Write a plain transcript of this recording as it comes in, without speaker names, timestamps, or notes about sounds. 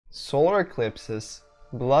solar eclipses,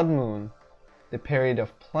 blood moon, the period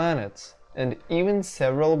of planets, and even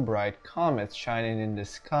several bright comets shining in the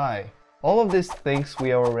sky. All of these things we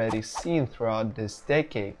have already seen throughout this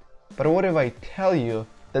decade. But what if I tell you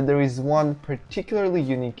that there is one particularly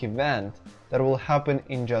unique event that will happen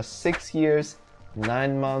in just 6 years,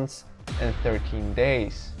 9 months, and 13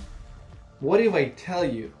 days? What if I tell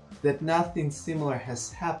you that nothing similar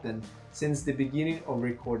has happened since the beginning of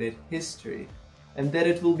recorded history, and that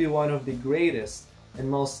it will be one of the greatest and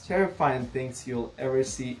most terrifying things you'll ever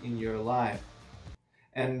see in your life?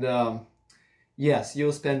 And yes,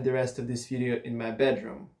 you'll spend the rest of this video in my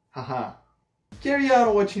bedroom. Haha. Carry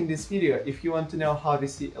on watching this video if you want to know how to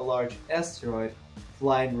see a large asteroid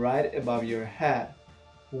flying right above your head.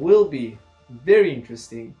 Will be very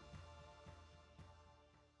interesting.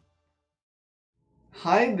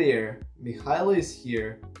 Hi there, Mikhailo is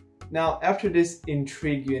here. Now, after this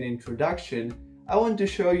intriguing introduction, I want to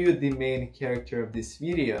show you the main character of this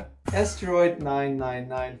video, Asteroid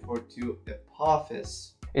 99942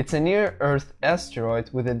 Apophis. It's a near-Earth asteroid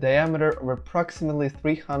with a diameter of approximately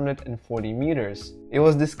 340 meters. It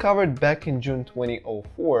was discovered back in June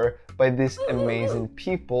 2004 by these amazing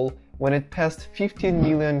people when it passed 15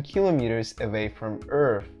 million kilometers away from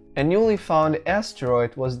Earth. A newly found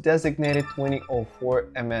asteroid was designated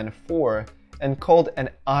 2004 MN4 and called an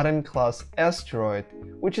Aten-class asteroid,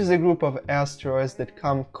 which is a group of asteroids that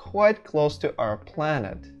come quite close to our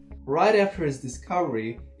planet. Right after its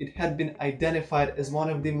discovery, it had been identified as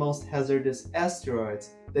one of the most hazardous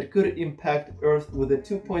asteroids that could impact Earth with a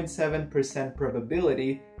 2.7%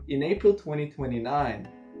 probability in April 2029.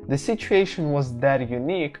 The situation was that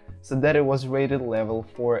unique so that it was rated level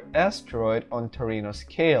 4 asteroid on Torino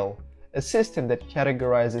scale, a system that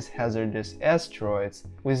categorizes hazardous asteroids,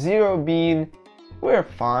 with 0 being, we're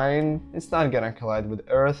fine, it's not gonna collide with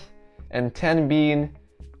Earth, and 10 being,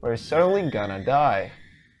 we're certainly gonna die.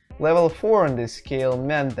 Level 4 on this scale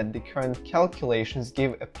meant that the current calculations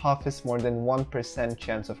give Apophis more than 1%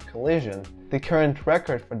 chance of collision, the current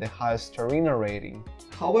record for the highest Torino rating.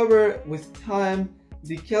 However, with time,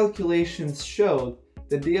 the calculations showed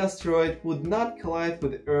that the asteroid would not collide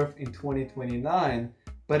with Earth in 2029,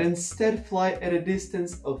 but instead fly at a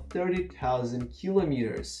distance of 30,000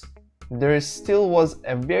 kilometers. There still was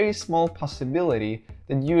a very small possibility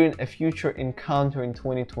that during a future encounter in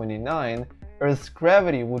 2029, Earth's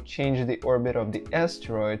gravity would change the orbit of the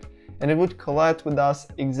asteroid and it would collide with us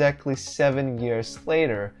exactly 7 years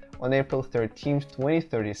later, on April 13,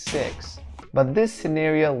 2036. But this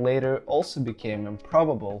scenario later also became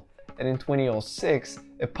improbable, and in 2006,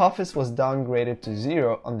 Apophis was downgraded to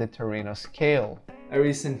 0 on the Torino scale. A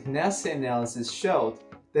recent NASA analysis showed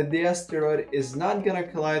that the asteroid is not gonna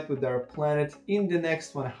collide with our planet in the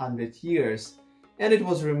next 100 years, and it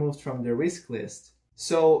was removed from the risk list.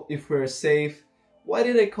 So, if we're safe, why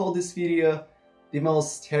did I call this video the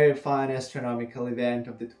most terrifying astronomical event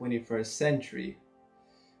of the 21st century?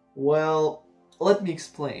 Well, let me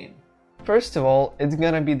explain. First of all, it's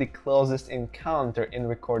gonna be the closest encounter in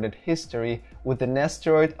recorded history with an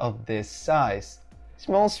asteroid of this size.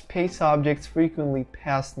 Small space objects frequently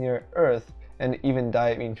pass near Earth and even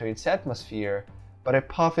dive into its atmosphere, but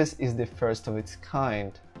Apophis is the first of its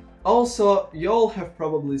kind. Also, y'all have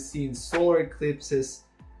probably seen solar eclipses,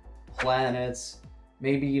 planets,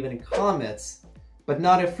 maybe even comets, but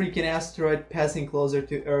not a freaking asteroid passing closer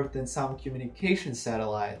to Earth than some communication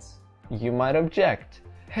satellites. You might object.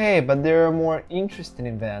 Hey, but there are more interesting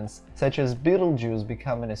events, such as Betelgeuse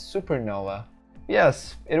becoming a supernova.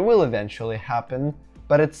 Yes, it will eventually happen,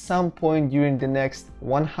 but at some point during the next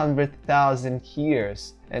 100,000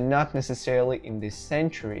 years, and not necessarily in this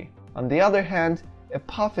century. On the other hand,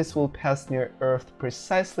 Apophis will pass near Earth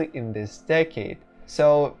precisely in this decade,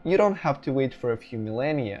 so you don't have to wait for a few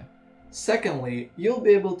millennia. Secondly, you'll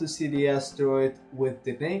be able to see the asteroid with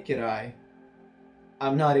the naked eye.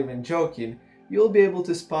 I'm not even joking. You'll be able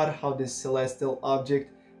to spot how this celestial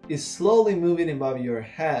object is slowly moving above your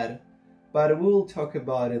head, but we'll talk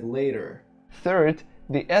about it later. Third,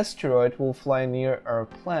 the asteroid will fly near our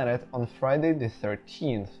planet on Friday the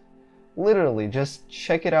 13th. Literally, just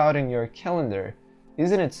check it out in your calendar.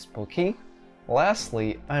 Isn't it spooky?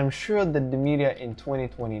 Lastly, I'm sure that the media in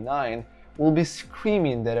 2029 will be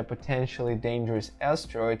screaming that a potentially dangerous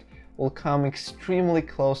asteroid will come extremely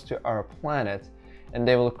close to our planet, and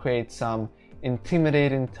they will create some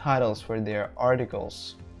intimidating titles for their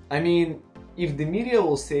articles. I mean, if the media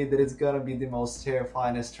will say that it's gonna be the most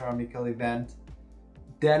terrifying astronomical event,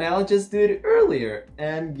 then I'll just do it earlier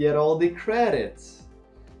and get all the credits.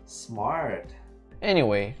 Smart.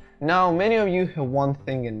 Anyway, now many of you have one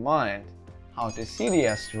thing in mind: how to see the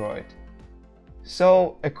asteroid.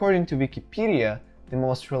 So, according to Wikipedia, the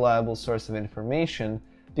most reliable source of information,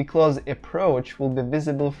 the close approach will be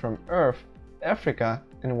visible from Earth, Africa,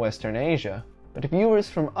 and Western Asia. But viewers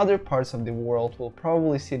from other parts of the world will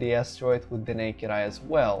probably see the asteroid with the naked eye as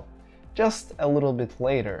well, just a little bit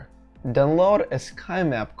later. Download a sky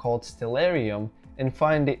map called Stellarium and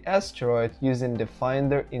find the asteroid using the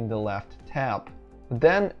Finder in the left tab.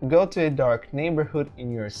 Then go to a dark neighborhood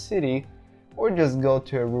in your city or just go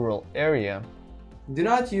to a rural area. Do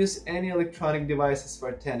not use any electronic devices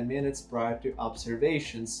for 10 minutes prior to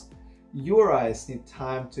observations. Your eyes need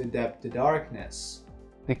time to adapt to darkness.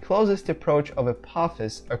 The closest approach of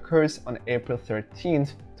Apophis occurs on April 13,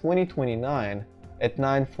 2029 at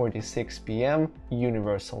 9:46 p.m.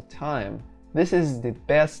 Universal Time. This is the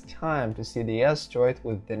best time to see the asteroid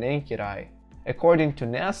with the naked eye. According to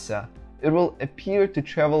NASA, it will appear to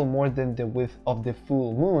travel more than the width of the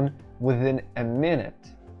full moon within a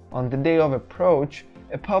minute. On the day of approach,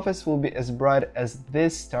 Apophis will be as bright as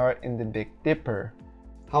this star in the Big Dipper.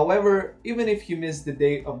 However, even if you miss the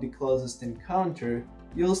day of the closest encounter,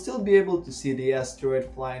 you'll still be able to see the asteroid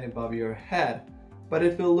flying above your head, but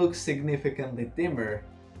it will look significantly dimmer,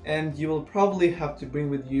 and you will probably have to bring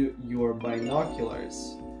with you your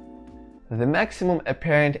binoculars. The maximum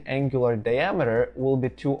apparent angular diameter will be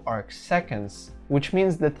 2 arcseconds, which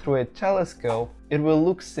means that through a telescope it will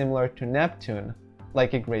look similar to Neptune,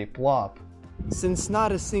 like a gray blob. Since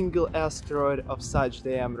not a single asteroid of such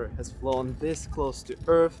diameter has flown this close to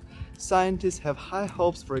Earth, scientists have high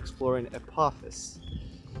hopes for exploring Apophis.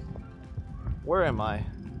 Where am I?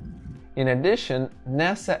 In addition,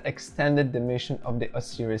 NASA extended the mission of the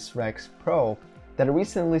OSIRIS-REx probe that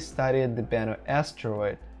recently studied the Bennu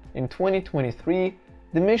asteroid. In 2023,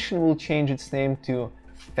 the mission will change its name to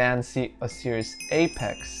Fancy Osiris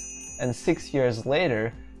Apex, and 6 years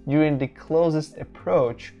later, during the closest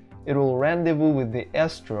approach, it will rendezvous with the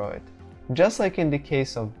asteroid. Just like in the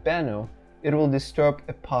case of Bennu, it will disturb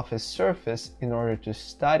Apophis' surface in order to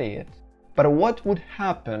study it. But what would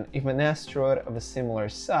happen if an asteroid of a similar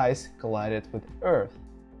size collided with Earth?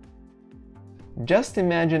 Just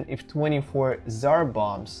imagine if 24 Tsar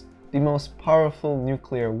bombs, the most powerful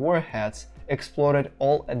nuclear warheads, exploded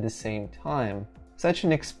all at the same time. Such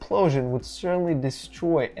an explosion would certainly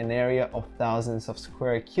destroy an area of thousands of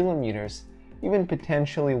square kilometers, even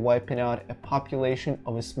potentially wiping out a population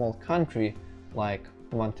of a small country like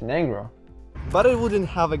Montenegro. But it wouldn't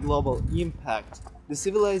have a global impact. The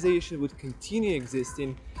civilization would continue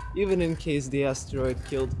existing even in case the asteroid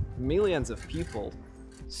killed millions of people.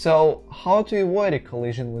 So, how to avoid a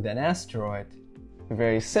collision with an asteroid?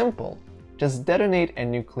 Very simple. Just detonate a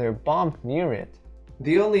nuclear bomb near it.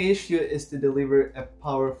 The only issue is to deliver a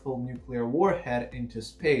powerful nuclear warhead into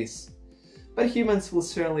space. But humans will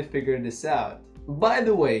certainly figure this out. By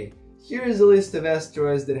the way, here is a list of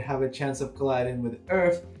asteroids that have a chance of colliding with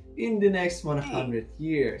Earth in the next 100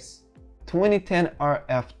 years. 2010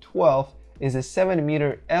 RF-12 is a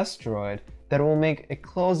 7-meter asteroid that will make a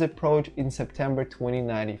close approach in September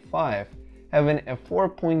 2095, having a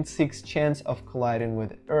 4.6 chance of colliding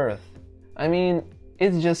with Earth. I mean,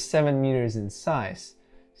 it's just 7 meters in size,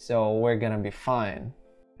 so we're gonna be fine.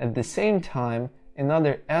 At the same time,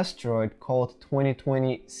 another asteroid called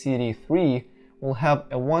 2020 CD3 will have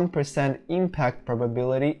a 1% impact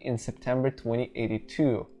probability in September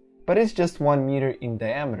 2082. But it's just 1 meter in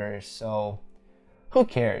diameter, so who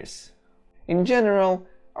cares? In general,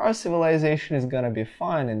 our civilization is gonna be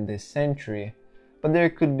fine in this century, but there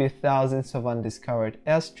could be thousands of undiscovered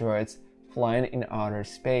asteroids flying in outer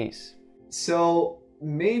space. So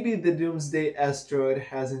maybe the Doomsday asteroid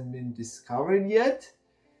hasn't been discovered yet,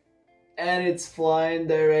 and it's flying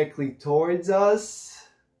directly towards us?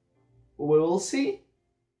 We will see.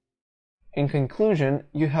 In conclusion,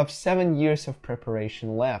 you have 7 years of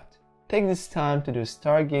preparation left. Take this time to do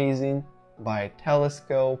stargazing, buy a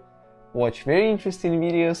telescope, watch very interesting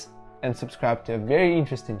videos, and subscribe to a very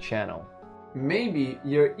interesting channel. Maybe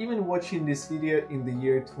you're even watching this video in the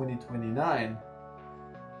year 2029.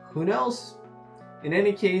 Who knows? In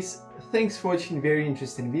any case, thanks for watching very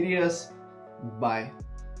interesting videos. Bye.